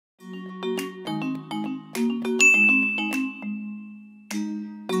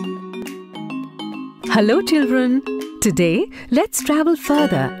Hello children! Today, let's travel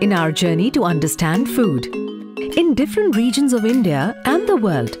further in our journey to understand food. In different regions of India and the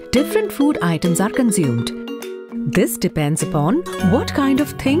world, different food items are consumed. This depends upon what kind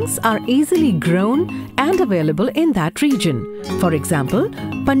of things are easily grown and available in that region. For example,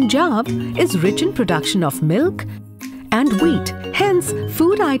 Punjab is rich in production of milk and wheat, hence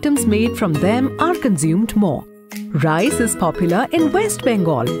food items made from them are consumed more. Rice is popular in West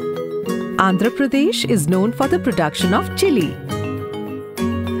Bengal. Andhra Pradesh is known for the production of chili.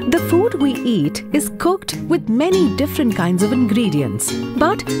 The food we eat is cooked with many different kinds of ingredients.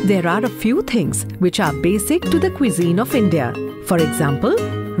 But there are a few things which are basic to the cuisine of India. For example,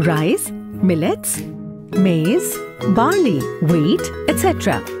 rice, millets, maize, barley, wheat,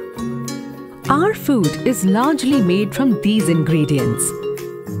 etc. Our food is largely made from these ingredients.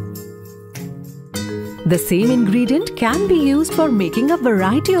 The same ingredient can be used for making a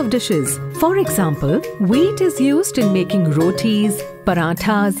variety of dishes. For example, wheat is used in making rotis,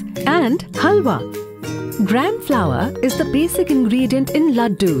 parathas and halwa. Gram flour is the basic ingredient in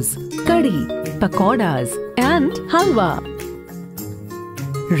laddus, curry, pakoras and halwa.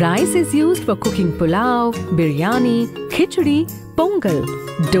 Rice is used for cooking pulao, biryani, khichdi, pongal,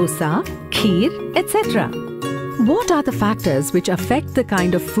 dosa, kheer, etc. What are the factors which affect the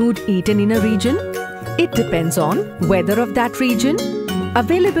kind of food eaten in a region? It depends on weather of that region,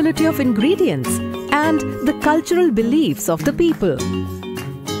 availability of ingredients, and the cultural beliefs of the people.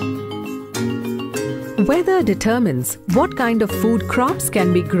 Weather determines what kind of food crops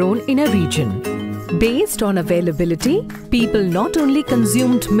can be grown in a region. Based on availability, people not only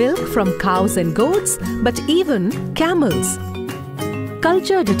consumed milk from cows and goats, but even camels.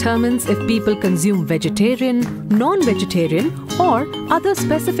 Culture determines if people consume vegetarian, non-vegetarian or other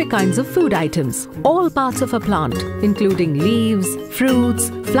specific kinds of food items. All parts of a plant, including leaves, fruits,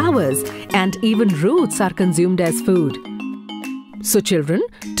 flowers and even roots are consumed as food. So children,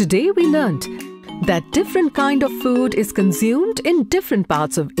 today we learnt that different kind of food is consumed in different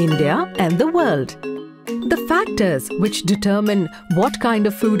parts of India and the world. The factors which determine what kind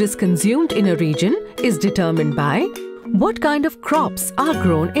of food is consumed in a region is determined by what kind of crops are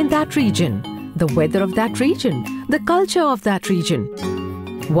grown in that region, the weather of that region, the culture of that region,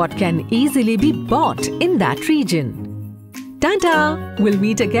 what can easily be bought in that region. Ta-ta! We'll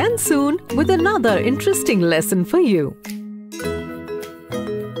meet again soon with another interesting lesson for you.